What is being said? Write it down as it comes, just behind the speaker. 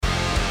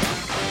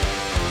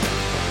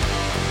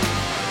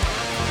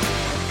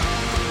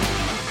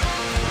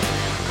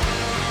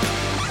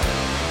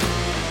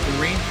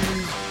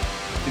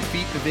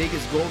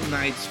Vegas Golden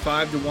Knights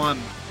 5-1.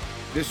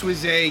 This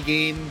was a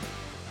game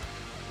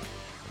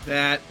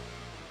that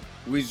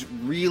was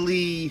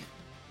really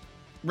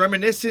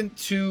reminiscent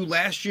to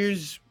last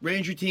year's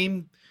Ranger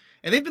team,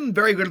 and they've been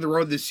very good on the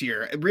road this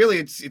year. Really,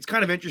 it's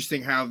kind of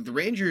interesting how the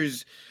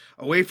Rangers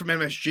away from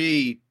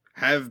MSG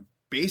have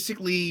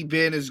basically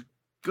been as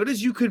good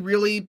as you could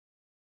really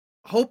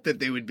hope that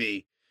they would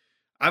be.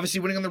 Obviously,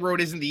 winning on the road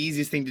isn't the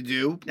easiest thing to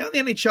do. Now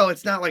in the NHL,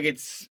 it's not like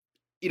it's,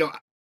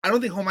 I don't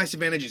think home ice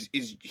advantage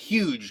is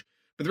huge,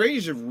 but the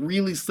Rangers have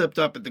really slipped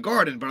up at the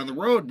Garden, but on the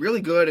road,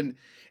 really good.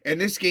 And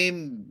this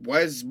game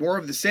was more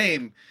of the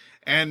same.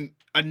 And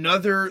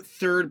another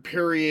third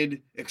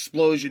period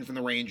explosion from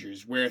the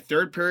Rangers, where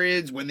third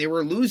periods, when they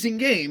were losing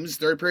games,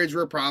 third periods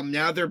were a problem.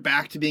 Now they're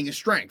back to being a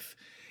strength.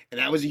 And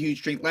that was a huge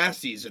strength last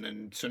season.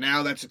 And so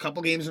now that's a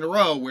couple games in a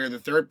row where the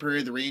third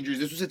period, the Rangers,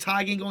 this was a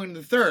tie game going into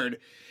the third,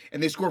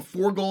 and they score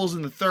 4 goals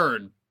in the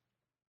third.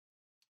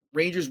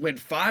 Rangers win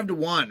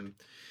 5-1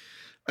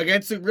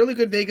 against a really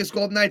good Vegas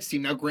Golden Knights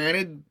team. Now,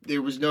 granted,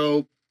 there was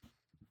no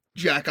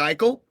Jack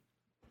Eichel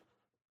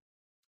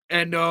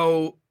and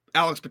no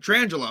Alex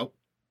Pietrangelo,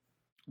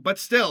 but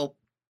still,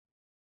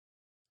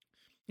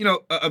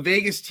 a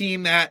Vegas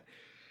team that,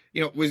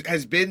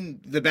 has been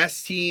the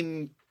best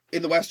team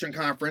in the Western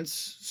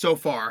Conference so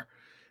far,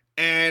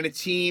 and a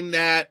team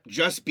that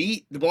just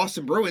beat the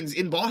Boston Bruins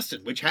in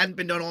Boston, which hadn't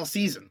been done all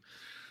season.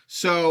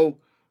 So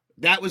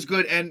that was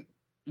good. And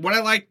what I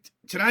liked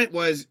tonight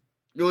was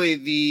really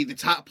the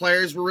top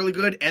players were really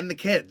good, and the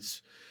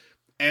kids.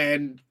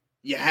 And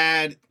you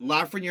had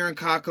Lafreniere and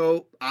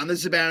Kakko on the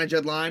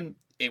Zibanejad line.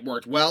 It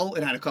worked well.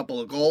 It had a couple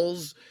of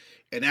goals,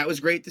 and that was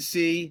great to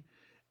see.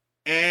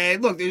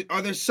 And look,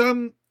 there's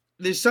some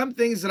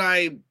things that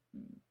I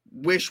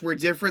wish were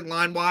different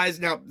line-wise.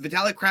 Now,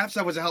 Vitaly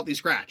Kravtsov was a healthy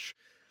scratch.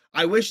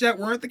 I wish that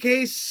weren't the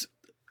case.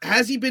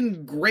 Has he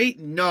been great?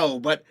 No,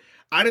 but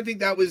I don't think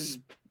that was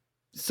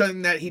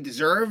something that he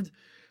deserved.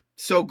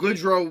 So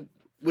Goodrow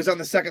was on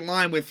the second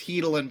line with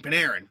Chytil and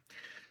Panarin.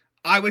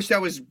 I wish that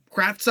was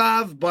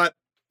Kravtsov, but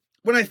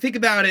when I think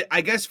about it,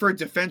 I guess for a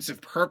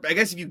defensive purpose, I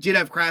guess if you did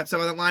have Kravtsov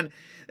on that line,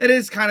 it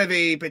is kind of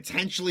a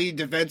potentially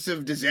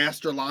defensive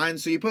disaster line.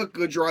 So you put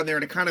Goodrow on there,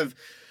 and it kind of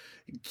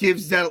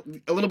gives that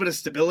a little bit of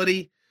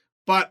stability.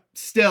 But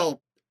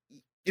still,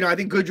 I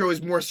think Goodrow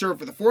is more served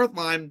for the fourth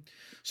line.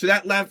 So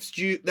that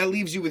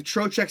leaves you with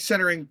Trocheck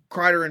centering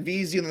Kreider and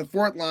Vesey, and on the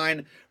fourth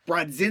line,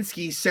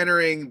 Brodzinski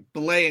centering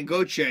Belay and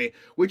Gauthier,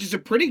 which is a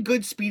pretty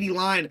good speedy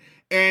line.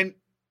 And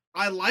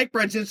I like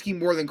Brodzinski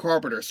more than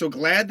Carpenter. So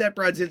glad that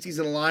Brodzinski's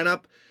in the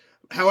lineup.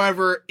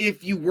 However,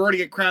 if you were to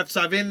get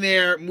Kravtsov in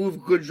there, move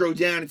Goodrow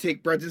down and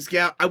take Brodzinski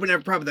out, I wouldn't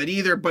have a problem with that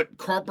either. But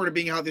Carpenter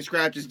being a healthy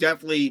scratch is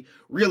definitely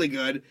really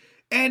good.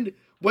 And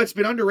what's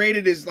been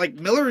underrated is like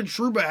Miller and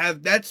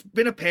Trouba that's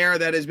been a pair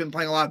that has been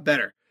playing a lot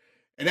better.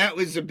 And that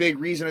was a big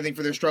reason, I think,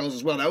 for their struggles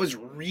as well. That was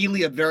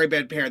really a very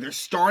bad pair. They're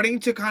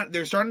starting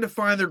to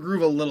find their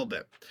groove a little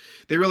bit.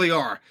 They really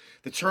are.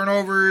 The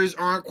turnovers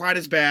aren't quite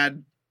as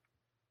bad.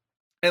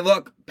 And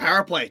look,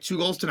 power play, 2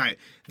 goals tonight.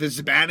 The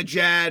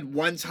Zibanejad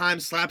one-time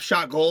slap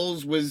shot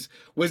goals was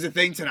a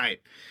thing tonight.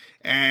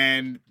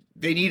 And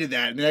they needed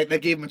that. And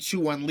that gave them a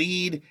 2-1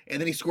 lead. And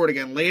then he scored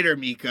again later,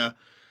 Mika.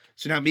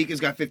 So now Mika's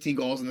got 15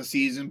 goals in the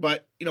season.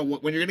 But,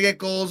 when you're going to get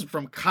goals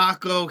from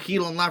Kakko,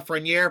 Chytil, and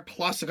Lafreniere,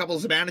 plus a couple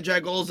of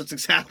Zibanejad goals, that's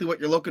exactly what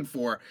you're looking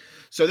for.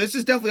 So this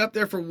is definitely up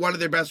there for one of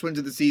their best wins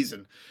of the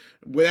season,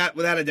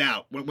 without a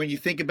doubt. When you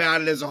think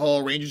about it as a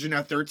whole, Rangers are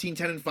now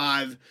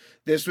 13-10-5.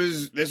 This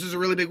was a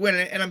really big win,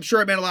 and I'm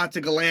sure it meant a lot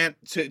to Gallant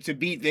to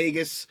beat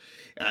Vegas.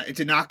 It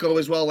did not go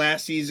as well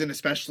last season,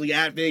 especially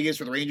at Vegas,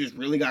 where the Rangers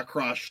really got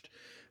crushed.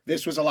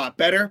 This was a lot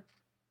better.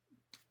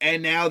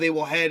 And now they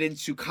will head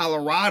into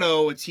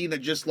Colorado, a team that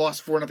just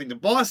lost 4-0 to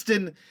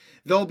Boston.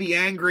 They'll be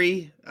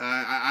angry.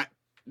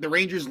 The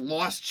Rangers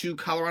lost to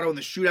Colorado in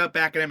the shootout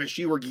back at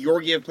MSG, where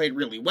Georgiev played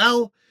really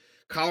well.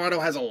 Colorado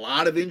has a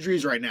lot of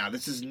injuries right now.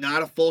 This is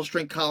not a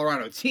full-strength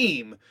Colorado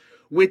team.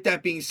 With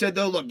that being said,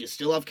 though, look, you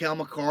still have Cale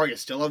Makar, you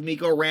still have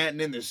Mikko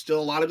Rantanen. There's still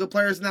a lot of good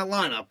players in that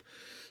lineup.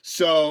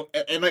 So,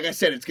 and like I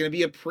said, it's going to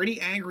be a pretty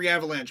angry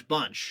Avalanche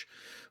bunch.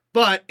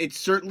 But it's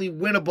certainly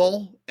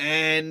winnable,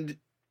 and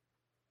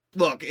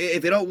look,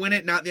 if they don't win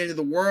it, not the end of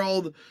the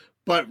world,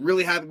 but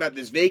really happy about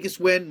this Vegas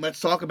win. Let's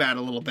talk about it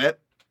a little bit.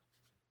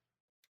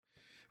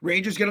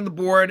 Rangers get on the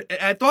board.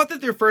 I thought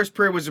that their first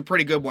period was a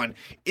pretty good one.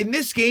 In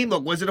this game,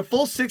 look, was it a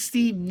full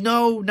 60?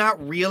 No,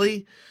 not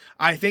really.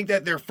 I think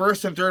that their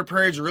first and third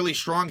periods are really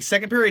strong.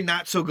 Second period,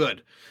 not so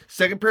good.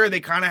 Second period,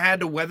 they kind of had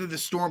to weather the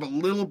storm a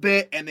little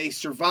bit, and they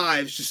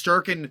survived.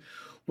 Shesterkin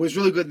was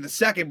really good in the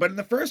second, but in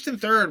the first and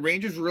third,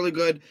 Rangers were really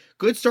good.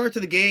 Good start to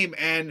the game,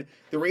 and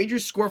the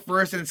Rangers score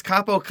first, and it's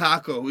Kaapo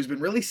Kakko, who's been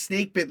really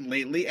snake-bitten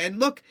lately. And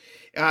look,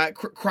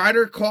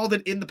 Kreider called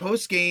it in the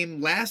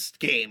post-game last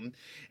game,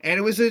 and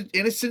it was an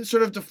innocent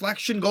sort of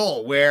deflection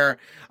goal where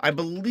I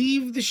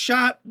believe the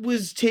shot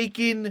was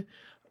taken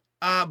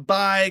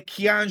by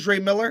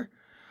Keandre Miller.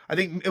 I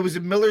think it was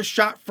a Miller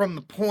shot from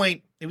the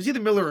point. It was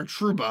either Miller or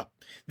Trouba.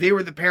 They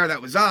were the pair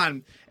that was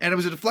on, and it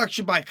was a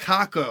deflection by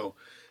Kakko.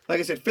 Like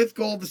I said, 5th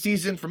goal of the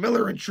season for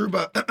Miller and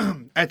Trouba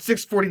at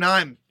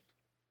 6:49,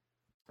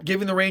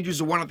 giving the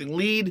Rangers a 1-0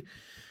 lead.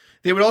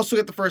 They would also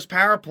get the first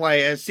power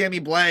play as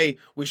Sammy Blais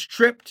was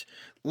tripped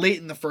late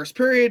in the first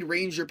period.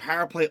 Ranger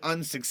power play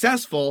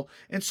unsuccessful.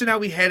 And so now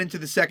we head into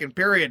the second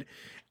period.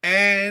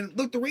 And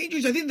look, the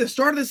Rangers, I think the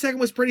start of the second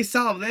was pretty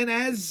solid. Then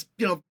as,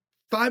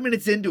 5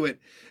 minutes into it,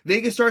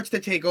 Vegas starts to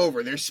take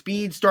over. Their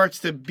speed starts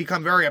to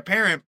become very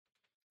apparent.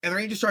 And the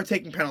Rangers start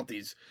taking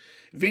penalties.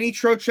 Vinny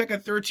Trocheck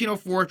at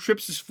 13:04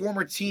 trips his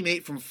former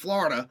teammate from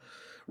Florida,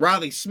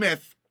 Riley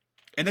Smith.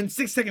 And then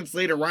 6 seconds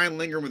later, Ryan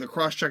Lindgren with a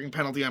cross-checking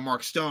penalty on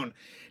Mark Stone.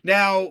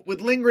 Now,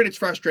 with Lindgren, it's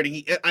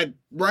frustrating.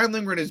 Ryan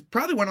Lindgren is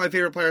probably one of my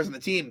favorite players on the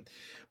team.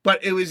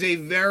 But it was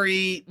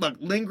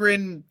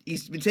Lindgren,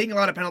 he's been taking a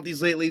lot of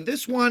penalties lately.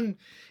 This one,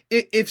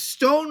 if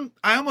Stone,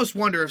 I almost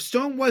wonder, if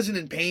Stone wasn't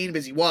in pain,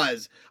 because he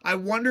was, I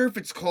wonder if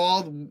it's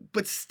called,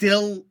 but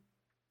still,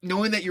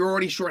 knowing that you're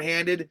already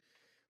shorthanded,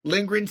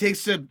 Lindgren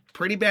takes a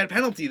pretty bad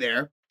penalty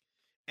there.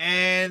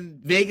 And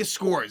Vegas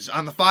scores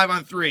on the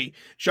 5-on-3.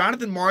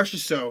 Jonathan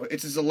Marchessault,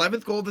 it's his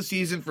 11th goal of the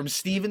season from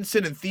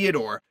Stevenson and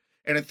Theodore.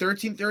 And at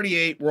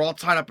 13:38, we're all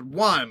tied up at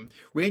 1.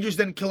 Rangers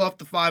then kill off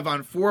the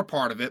 5-on-4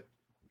 part of it.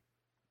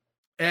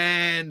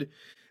 And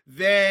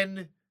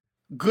then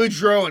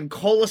Goodrow and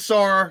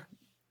Kolesar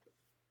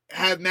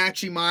have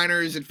matching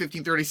minors at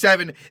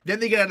 15:37. Then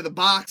they get out of the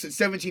box at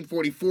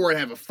 17:44 and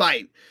have a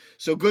fight.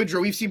 So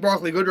Goodrow, we've seen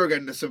Barclay Goodrow get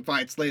into some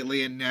fights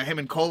lately, and him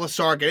and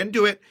Kolesar get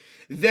into it.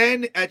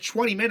 Then at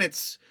 20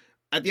 minutes,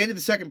 at the end of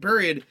the second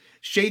period,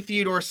 Shea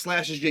Theodore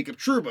slashes Jacob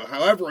Trouba.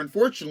 However,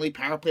 unfortunately,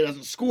 power play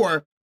doesn't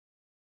score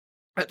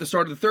at the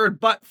start of the third,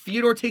 but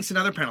Theodore takes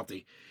another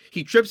penalty.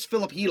 He trips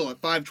Philip Hedl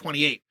at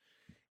 5:28.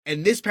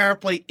 And this power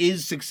play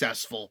is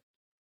successful.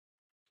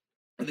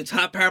 The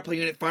top power play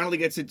unit finally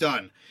gets it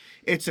done.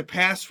 It's a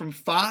pass from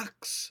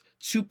Fox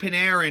to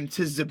Panarin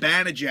to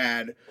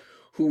Zibanejad,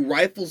 who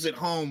rifles it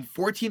home.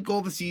 14th goal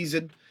of the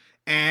season.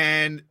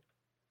 And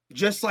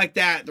just like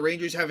that, the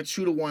Rangers have a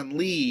 2-1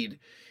 lead.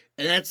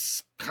 And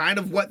that's kind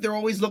of what they're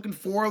always looking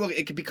for. Look,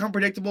 it can become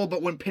predictable,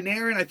 but when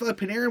Panarin, I feel like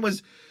Panarin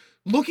was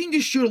looking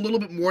to shoot a little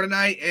bit more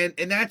tonight,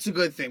 and that's a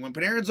good thing. When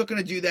Panarin's looking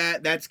to do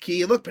that, that's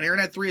key. Look, Panarin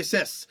had 3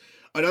 assists.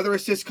 Another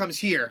assist comes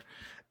here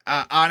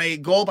on a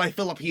goal by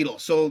Philip Hedl.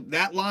 So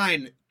that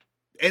line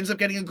ends up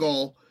getting a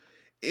goal.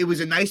 It was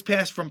a nice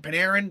pass from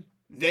Panarin,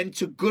 then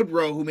to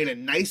Goodrow, who made a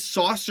nice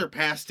saucer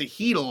pass to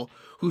Hedl,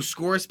 who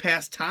scores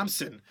past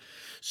Thompson.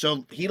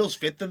 So Hedl's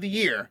 5th of the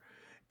year.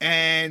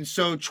 And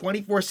so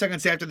 24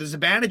 seconds after the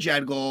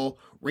Zibanejad goal,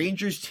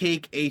 Rangers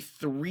take a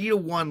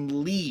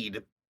 3-1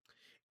 lead.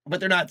 But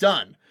they're not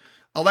done.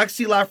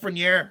 Alexis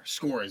Lafreniere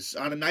scores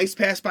on a nice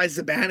pass by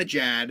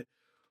Zibanejad,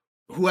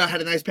 who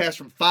had a nice pass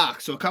from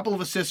Fox. So a couple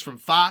of assists from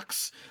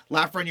Fox.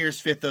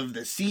 Lafreniere's 5th of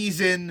the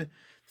season.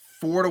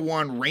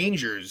 4-1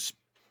 Rangers.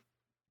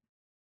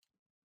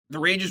 The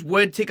Rangers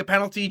would take a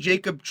penalty.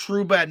 Jacob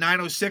Trouba at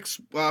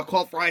 9:06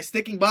 called for high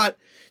sticking, but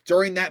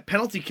during that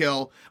penalty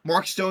kill,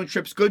 Mark Stone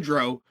trips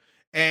Goodrow.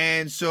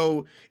 And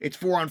so it's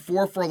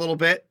 4-on-4 for a little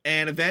bit.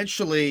 And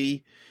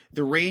eventually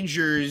the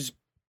Rangers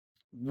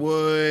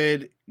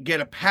would get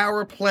a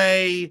power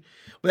play.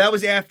 Well, that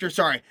was after it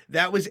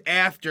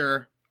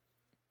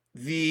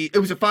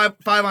was a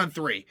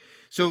 5-on-3.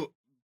 So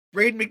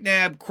Braden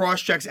McNabb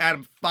cross-checks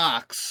Adam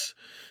Fox.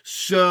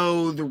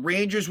 So the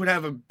Rangers would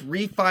have a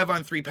brief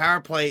 5-on-3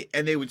 power play,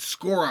 and they would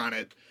score on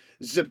it.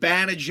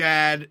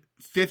 Zibanejad,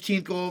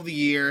 15th goal of the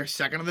year,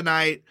 2nd of the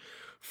night,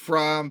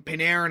 from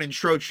Panarin and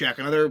Trocheck.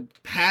 Another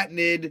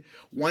patented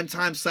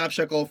one-time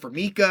slapshot goal for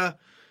Mika.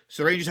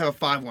 So the Rangers have a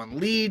 5-1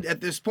 lead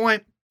at this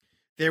point.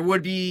 There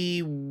would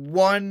be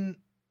one...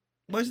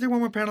 Was there one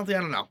more penalty?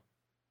 I don't know.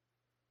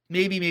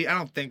 Maybe, I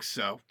don't think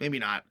so. Maybe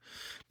not.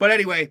 But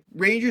anyway,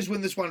 Rangers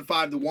win this one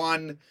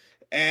 5-1.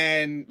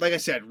 And like I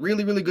said,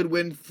 really, really good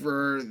win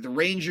for the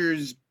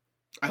Rangers.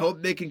 I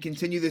hope they can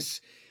continue this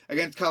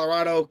against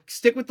Colorado.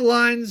 Stick with the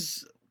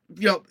lines.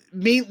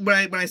 When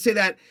I say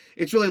that,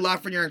 it's really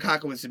Lafreniere and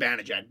Kakko with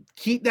Zibanejad.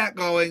 Keep that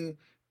going.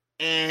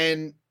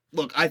 And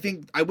look,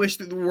 I wish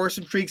that there were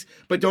some streaks,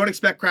 but don't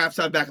expect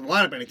Kravtsov back in the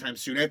lineup anytime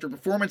soon. After a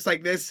performance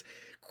like this,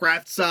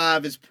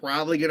 Kravtsov is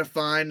probably going to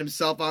find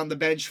himself on the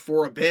bench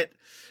for a bit.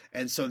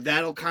 And so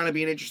that'll kind of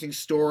be an interesting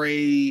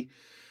story.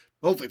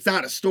 Hopefully it's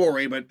not a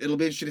story, but it'll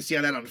be interesting to see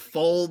how that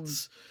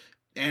unfolds.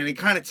 And it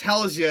kind of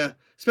tells you,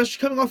 especially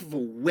coming off of a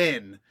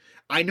win.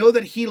 I know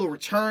that Hedl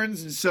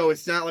returns, and so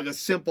it's not like a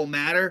simple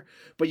matter,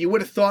 but you would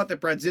have thought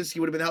that Brodzinski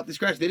would have been the healthy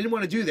scratch. They didn't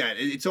want to do that.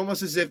 It's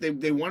almost as if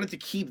they wanted to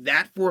keep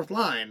that 4th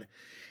line.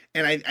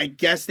 And I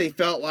guess they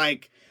felt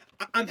like,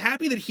 I'm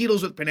happy that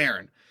Hedl's with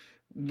Panarin,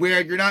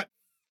 where you're not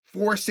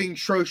forcing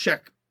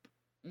Trocheck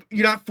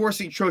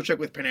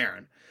with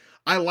Panarin.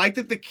 I like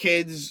that the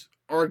kids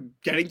are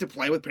getting to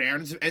play with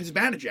Panarin and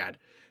Zibanejad.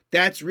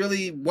 That's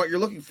really what you're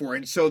looking for.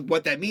 And so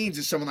what that means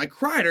is someone like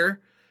Kreider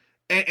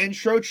and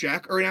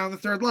Trocheck are now on the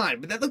 3rd line.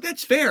 But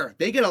that's fair.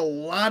 They get a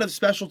lot of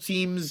special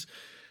teams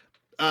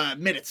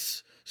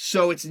minutes.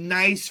 So it's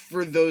nice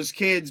for those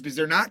kids, because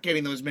they're not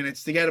getting those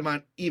minutes, to get them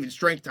on even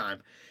strength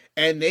time.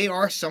 and they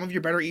are some of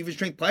your better even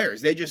strength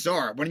players. They just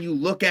are. When you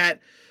look at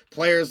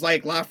players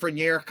like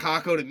Lafreniere,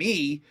 Kakko, to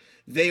me,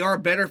 they are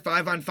better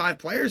 5-on-5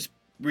 players,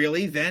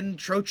 really, than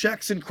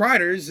Trocheck's and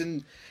Kreider's,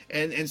 and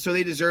so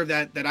they deserve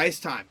that ice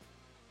time.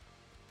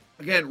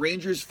 Again,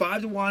 Rangers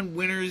 5-1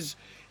 winners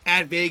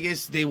at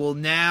Vegas. They will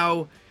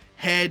now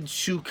head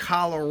to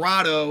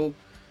Colorado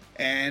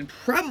and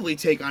probably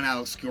take on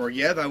Alex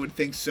Georgiev. I would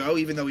think so,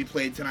 even though he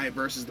played tonight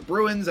versus the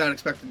Bruins. I'd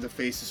expect him to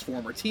face his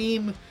former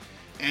team,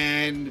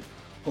 and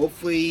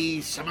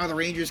hopefully somehow the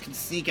Rangers can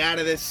sneak out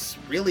of this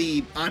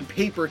really, on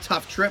paper,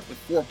 tough trip with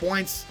 4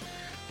 points.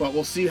 But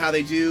we'll see how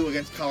they do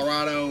against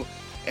Colorado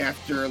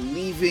after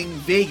leaving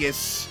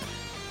Vegas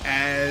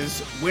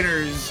as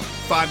winners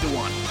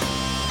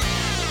 5-1.